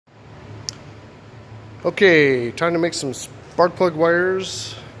Okay, time to make some spark plug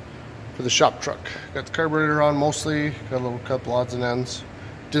wires for the shop truck. Got the carburetor on mostly, got a little couple odds and ends.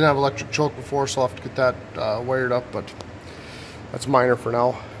 Didn't have electric choke before, so I'll have to get that wired up, but that's minor for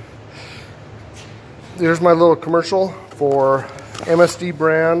now. There's my little commercial for MSD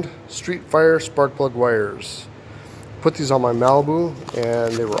brand Street Fire spark plug wires. Put these on my Malibu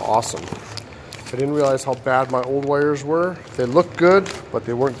and they were awesome. I didn't realize how bad my old wires were. They looked good, but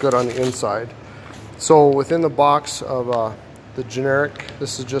they weren't good on the inside. So within the box of the generic,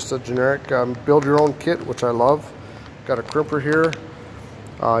 this is just a generic build your own kit, which I love. Got a crimper here.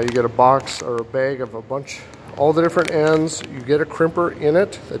 You get a box or a bag of a bunch, all the different ends. You get a crimper in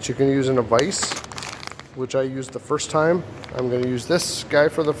it that you can use in a vise, which I used the first time. I'm going to use this guy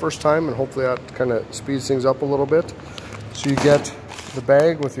for the first time, and hopefully that kind of speeds things up a little bit. So you get the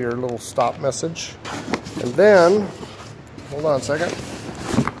bag with your little stop message, and then, hold on a second,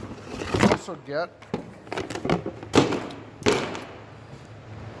 you also get a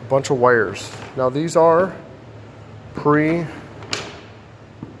bunch of wires. Now these are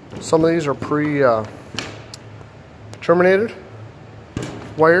some of these are terminated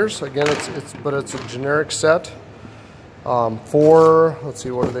wires. Again, it's a generic set for, let's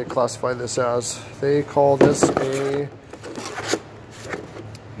see, what do they classify this as? They call this a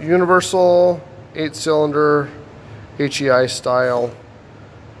universal 8-cylinder HEI style,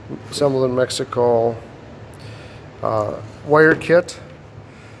 assembled in Mexico wire kit.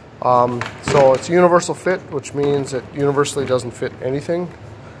 So it's universal fit, which means it universally doesn't fit anything.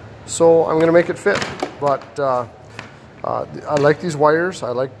 So I'm going to make it fit, but I like these wires. I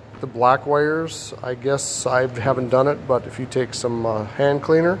like the black wires. I guess I haven't done it, but if you take some hand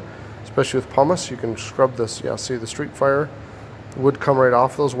cleaner, especially with pumice, you can scrub this. Yeah, see the Street Fire would come right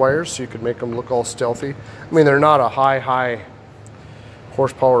off those wires, so you could make them look all stealthy. I mean, they're not a high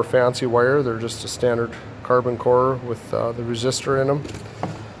horsepower fancy wire. They're just a standard carbon core with the resistor in them.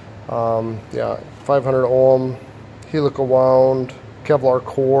 Yeah, 500 ohm, helical wound, Kevlar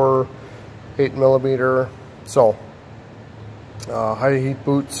core, 8mm. So high heat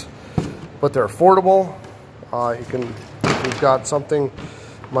boots, but they're affordable. You've got something.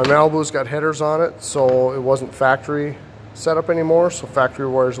 My Malibu's got headers on it, so it wasn't factory setup anymore. So factory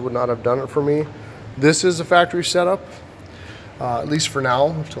wires would not have done it for me. This is a factory setup, at least for now,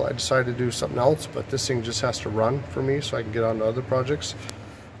 until I decide to do something else. But this thing just has to run for me, so I can get on to other projects.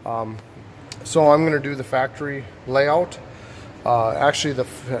 So I'm going to do the factory layout. Actually,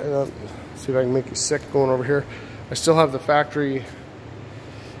 see if I can make you sick going over here. I still have the factory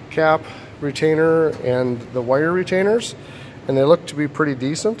cap retainer and the wire retainers, and they look to be pretty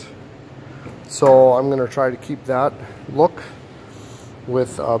decent. So I'm going to try to keep that look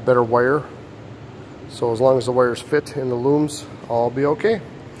with better wire. So as long as the wires fit in the looms, I'll be okay.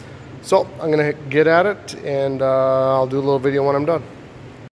 So I'm going to get at it, and I'll do a little video when I'm done.